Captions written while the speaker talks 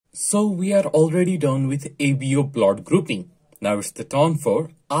So we are already done with ABO blood grouping. Now it's the turn for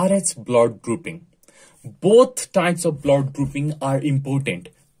RH blood grouping. Both types of blood grouping are important.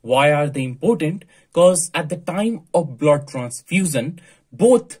 Why are they important? Because at the time of blood transfusion,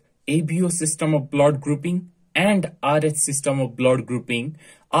 both ABO system of blood grouping and RH system of blood grouping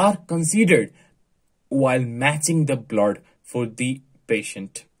are considered while matching the blood for the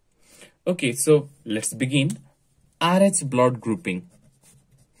patient. Okay, so let's begin. RH blood grouping.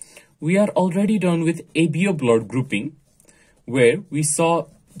 We are already done with ABO blood grouping, where we saw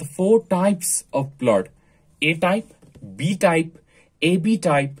the 4 types of blood: A type, B type, AB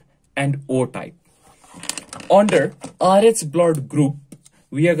type, and O type. Under RH blood group,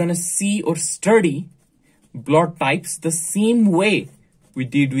 we are going to see or study blood types the same way we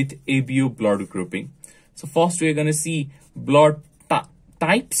did with ABO blood grouping. So first we are going to see blood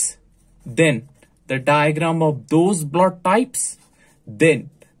types, then the diagram of those blood types, then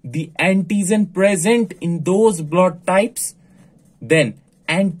the antigen present in those blood types, then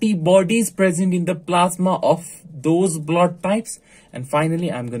antibodies present in the plasma of those blood types, and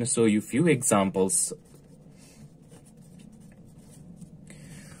finally I'm going to show you a few examples.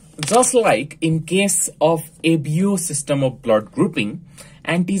 Just like in case of ABO system of blood grouping,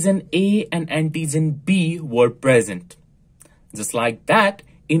 antigen A and antigen B were present. Just like that,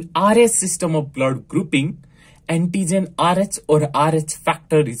 in RH system of blood grouping, antigen RH or RH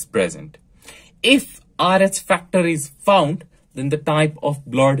factor is present. If RH factor is found, then the type of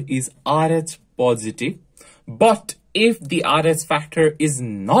blood is RH positive. But if the RH factor is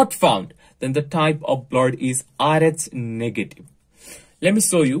not found, then the type of blood is RH negative. Let me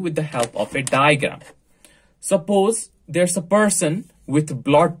show you with the help of a diagram. Suppose there's a person with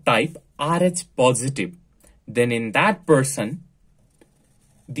blood type RH positive. Then in that person,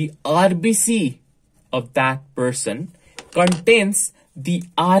 the RBC of that person contains the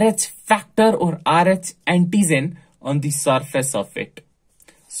RH factor or RH antigen on the surface of it.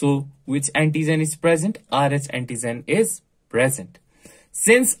 So which antigen is present? RH antigen is present.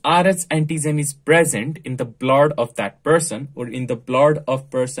 Since RH antigen is present in the blood of that person or in the blood of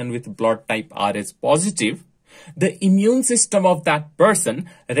person with blood type RH positive, the immune system of that person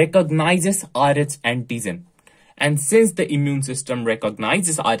recognizes RH antigen. And since the immune system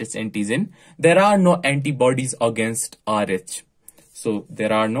recognizes RH antigen, there are no antibodies against RH. So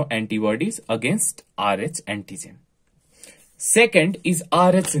there are no antibodies against RH antigen. Second is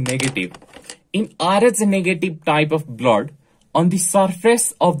RH negative. In RH negative type of blood, on the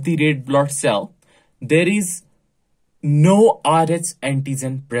surface of the red blood cell, there is no RH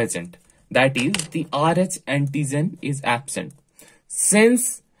antigen present. That is, the RH antigen is absent.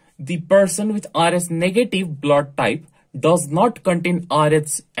 Since the person with RH negative blood type does not contain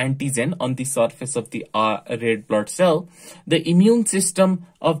RH antigen on the surface of the red blood cell, the immune system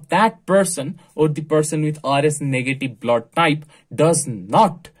of that person or the person with RH negative blood type does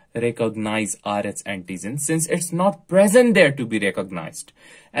not recognize RH antigen, since it's not present there to be recognized.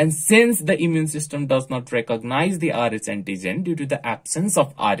 And since the immune system does not recognize the RH antigen due to the absence of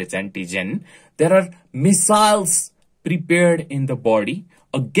RH antigen, there are missiles prepared in the body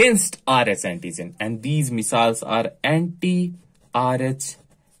against RH antigen, and these missiles are anti-RH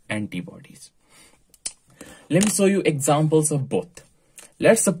antibodies. Let me show you examples of both.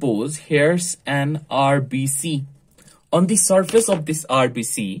 Let's suppose here's an RBC. On the surface of this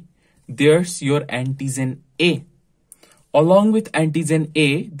RBC, there's your antigen A. Along with antigen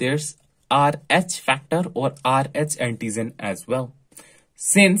A, there's RH factor or RH antigen as well.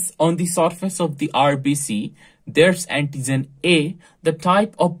 Since on the surface of the RBC, there's antigen A, the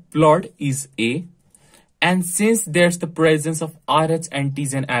type of blood is A. And since there's the presence of RH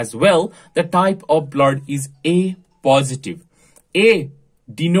antigen as well, the type of blood is A positive. A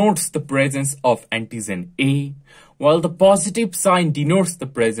denotes the presence of antigen A, while the positive sign denotes the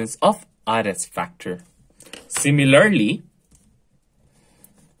presence of RH factor. Similarly,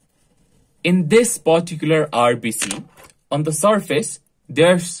 in this particular RBC, on the surface,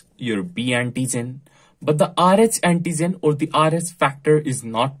 there's your B antigen, but the RH antigen or the RH factor is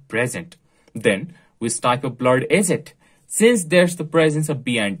not present. Then, which type of blood is it? Since there's the presence of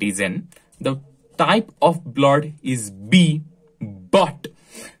B antigen, the type of blood is B, but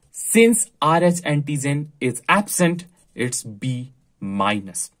since RH antigen is absent, it's B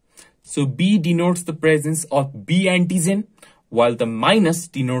minus. So B denotes the presence of B antigen, while the minus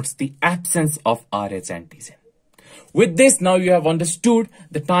denotes the absence of RH antigen. With this, now you have understood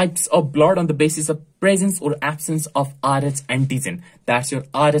the types of blood on the basis of presence or absence of RH antigen. That's your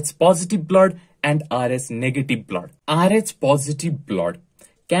RH positive blood and RH negative blood. RH positive blood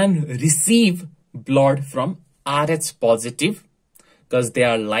can receive blood from RH positive, because they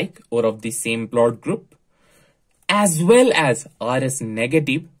are like or of the same blood group, as well as RS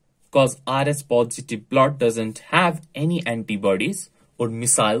negative because RS positive blood doesn't have any antibodies or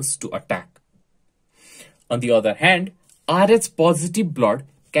missiles to attack. On the other hand, RH positive blood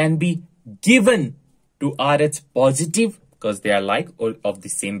can be given to RH positive because they are like or of the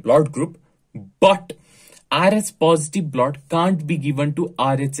same blood group, but RH positive blood can't be given to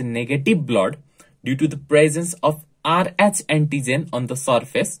RH negative blood due to the presence of RH antigen on the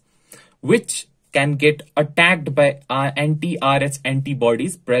surface, which can get attacked by anti-RH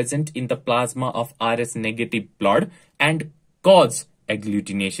antibodies present in the plasma of RH negative blood and cause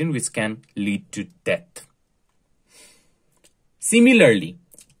agglutination, which can lead to death. Similarly,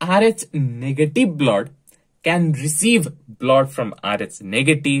 RH negative blood can receive blood from RH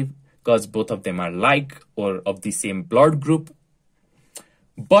negative because both of them are like or of the same blood group.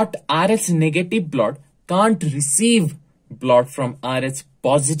 But RH negative blood can't receive blood from RH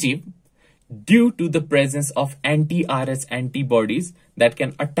positive due to the presence of anti-RH antibodies that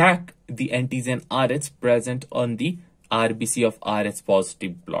can attack the antigen RH present on the RBC of RH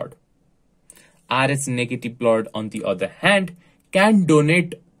positive blood. RH negative blood, on the other hand, can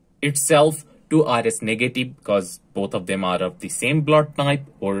donate itself to RH negative because both of them are of the same blood type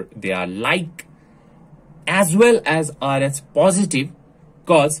or they are like, as well as RH positive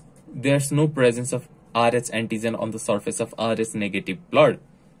because there's no presence of RH antigen on the surface of RH negative blood.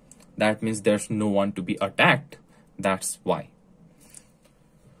 That means there's no one to be attacked. That's why.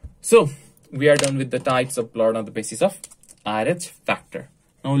 So we are done with the types of blood on the basis of RH factor.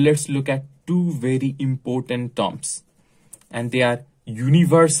 Now let's look at two very important terms, and they are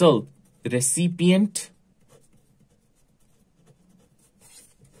universal recipient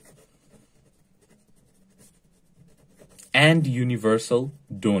and universal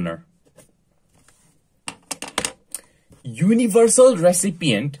donor. Universal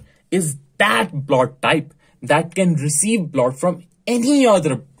recipient is that blood type that can receive blood from any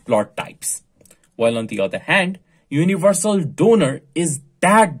other blood types, while on the other hand, universal donor is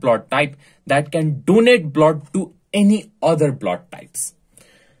that blood type that can donate blood to any other blood types.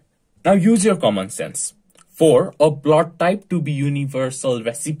 Now use your common sense. For a blood type to be universal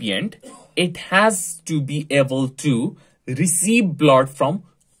recipient, it has to be able to receive blood from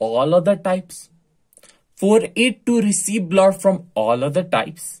all other types. For it to receive blood from all other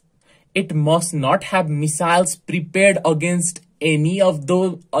types, it must not have missiles prepared against any of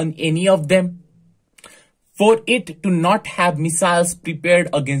them. For it to not have missiles prepared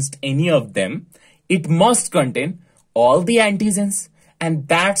against any of them, it must contain all the antigens, and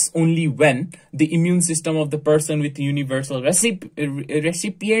that's only when the immune system of the person with universal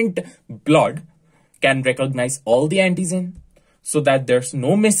recipient blood can recognize all the antigen so that there's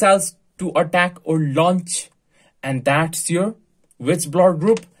no missiles to attack or launch. And that's your which blood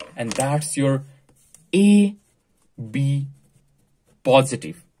group? And that's your AB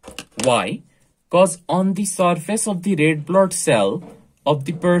positive. Why? Because on the surface of the red blood cell of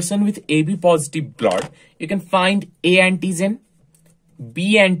the person with AB positive blood, you can find A antigen,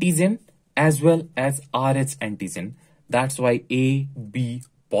 B antigen, as well as RH antigen. That's why AB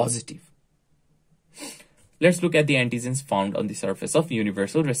positive. Let's look at the antigens found on the surface of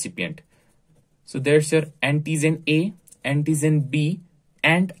universal recipient. So there's your antigen A, antigen B,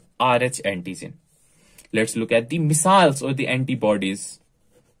 and RH antigen. Let's look at the missiles or the antibodies.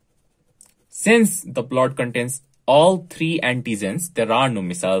 Since the blood contains all three antigens, there are no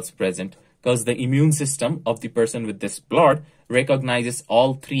missiles present because the immune system of the person with this blood recognizes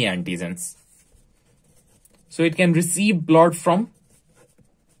all three antigens. So it can receive blood from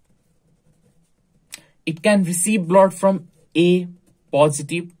A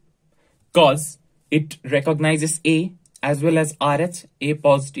positive because it recognizes A, as well as RH, A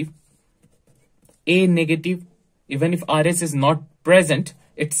positive, A negative. Even if RH is not present,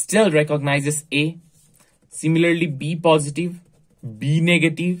 it still recognizes A. Similarly, B positive, B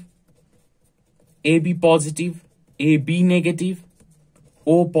negative, AB positive, AB negative,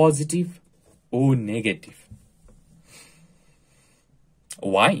 O positive, O negative.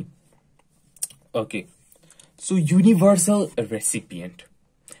 Why? Okay, so universal recipient.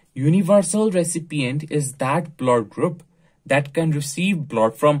 Universal recipient is that blood group that can receive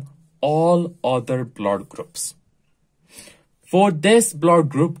blood from all other blood groups. For this blood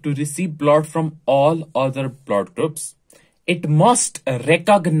group to receive blood from all other blood groups, it must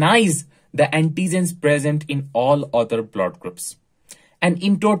recognize the antigens present in all other blood groups. And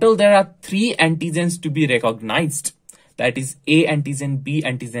in total, there are 3 antigens to be recognized. That is A antigen, B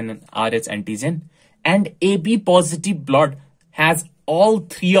antigen, and RH antigen. And AB positive blood has all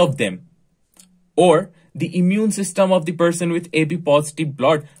 3 of them. Or the immune system of the person with AB positive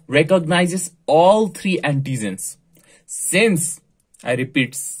blood recognizes all three antigens. Since, I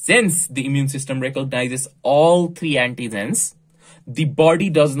repeat, since the immune system recognizes all three antigens, the body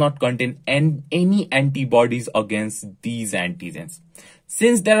does not contain any antibodies against these antigens.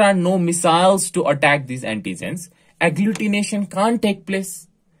 Since there are no missiles to attack these antigens, agglutination can't take place.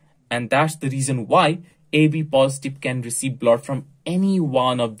 And that's the reason why AB positive can receive blood from any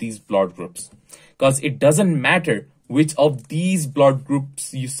one of these blood groups. Because it doesn't matter which of these blood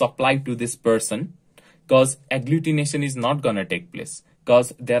groups you supply to this person, because agglutination is not gonna take place,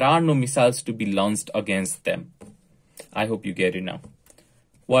 because there are no missiles to be launched against them. I hope you get it now.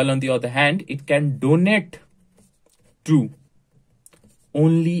 While on the other hand, it can donate to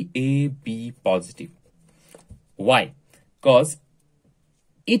only AB positive. Why? Because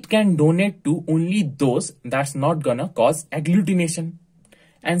it can donate to only those that's not gonna cause agglutination.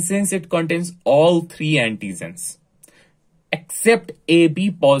 And since it contains all three antigens, except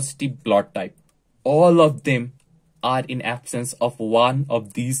AB positive blood type, all of them are in absence of one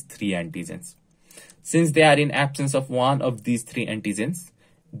of these three antigens. Since they are in absence of one of these three antigens,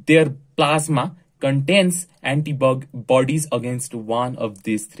 their plasma contains antibodies against one of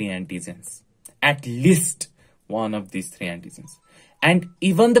these three antigens. At least one of these three antigens. And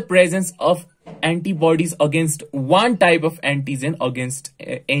even the presence of antibodies against one type of antigen against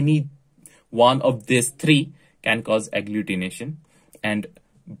any one of these three can cause agglutination and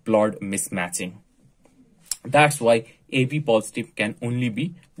blood mismatching. That's why AB positive can only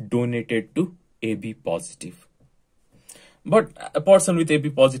be donated to AB positive. But a person with AB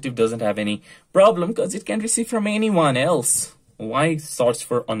positive doesn't have any problem because it can receive from anyone else. Why search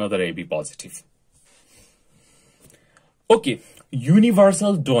for another AB positive? Okay,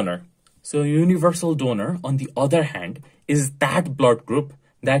 universal donor. So universal donor, on the other hand, is that blood group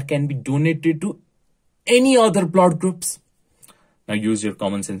that can be donated to any other blood groups. Now use your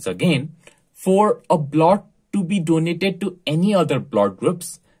common sense again. For a blood to be donated to any other blood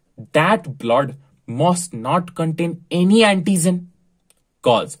groups, that blood must not contain any antigen,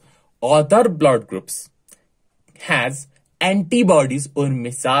 cause other blood groups has antibodies or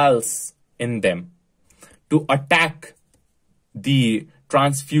missiles in them to attack the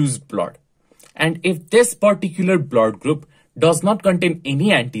transfused blood. And if this particular blood group does not contain any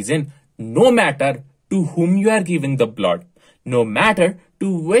antigen, no matter to whom you are giving the blood, no matter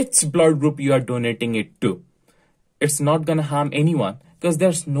to which blood group you are donating it to, it's not gonna harm anyone because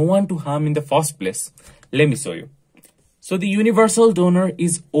there's no one to harm in the first place. Let me show you. So the universal donor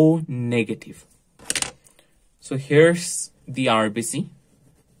is O negative. So here's the RBC.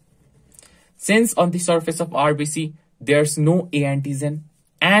 Since on the surface of RBC, there's no A antigen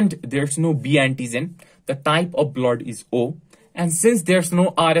and there's no B antigen, the type of blood is O. And since there's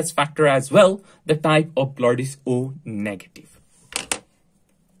no RS factor as well, the type of blood is O negative.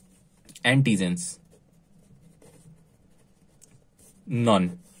 Antigens.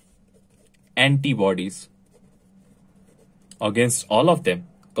 None. Antibodies. Against all of them,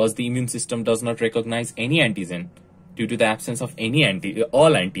 because the immune system does not recognize any antigen due to the absence of any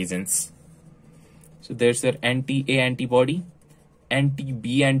all antigens. So there's their anti-A antibody,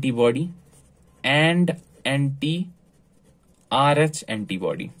 anti-B antibody, and anti-RH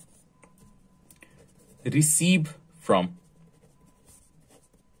antibody. Receive from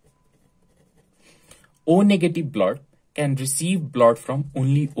O negative blood can receive blood from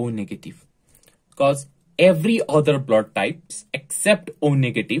only O negative, because every other blood types except O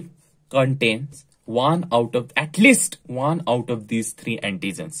negative contains at least one out of these three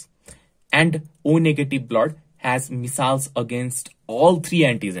antigens. And O negative blood has missiles against all three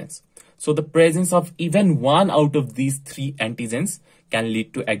antigens. So the presence of even one out of these three antigens can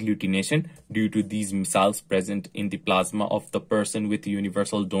lead to agglutination due to these missiles present in the plasma of the person with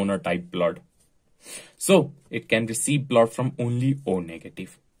universal donor type blood. So it can receive blood from only O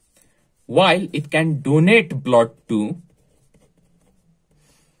negative, while it can donate blood to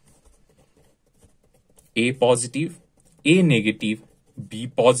A positive, A negative, B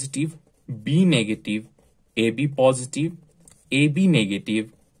positive, B negative, AB positive, AB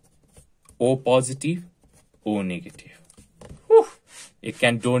negative, O positive, O negative. Whew. It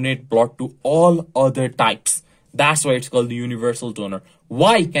can donate blood to all other types. That's why it's called the universal donor.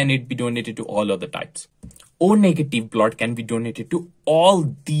 Why can it be donated to all other types? O negative blood can be donated to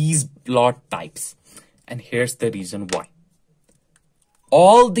all these blood types. And here's the reason why.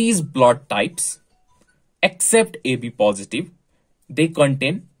 All these blood types, except AB positive, they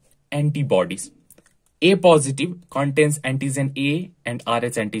contain antibodies. A positive contains antigen A and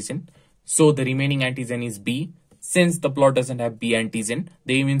RH antigen. So the remaining antigen is B. Since the blood doesn't have B antigen,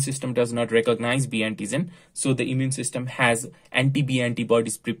 the immune system does not recognize B antigen, so the immune system has anti-B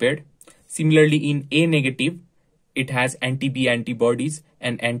antibodies prepared. Similarly, in A negative, it has anti-B antibodies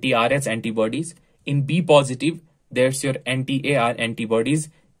and anti-RH antibodies. In B positive, there's your anti-AR antibodies.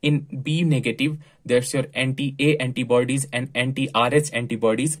 In B negative, there's your anti-A antibodies and anti-RH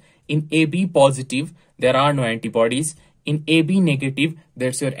antibodies. In AB positive, there are no antibodies. In AB negative,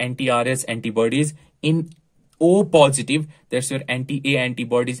 there's your anti-RH antibodies. In O positive, there's your anti-A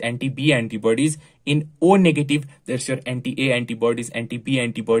antibodies, anti-B antibodies. In O negative, there's your anti-A antibodies, anti-B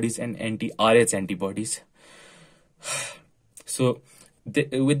antibodies, and anti-RH antibodies. So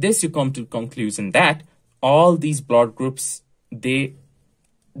with this, you come to the conclusion that all these blood groups, they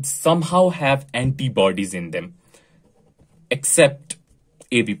somehow have antibodies in them, except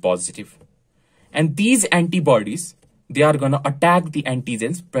AB positive. And these antibodies, they are going to attack the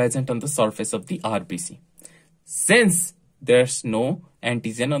antigens present on the surface of the RBC. Since there's no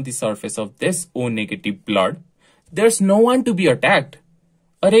antigen on the surface of this O negative blood, there's no one to be attacked.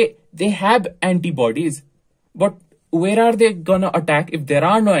 They have antibodies, but where are they gonna attack if there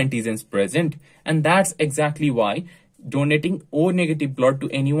are no antigens present? And that's exactly why donating O negative blood to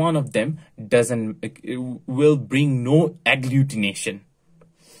any one of them will bring no agglutination.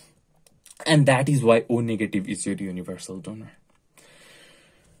 And that is why O negative is your universal donor.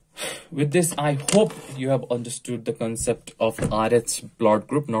 With this, I hope you have understood the concept of RH blood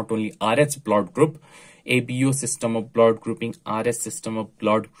group, not only RH blood group, ABO system of blood grouping, RH system of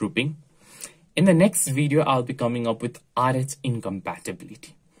blood grouping. In the next video, I'll be coming up with RH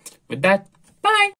incompatibility. With that, bye!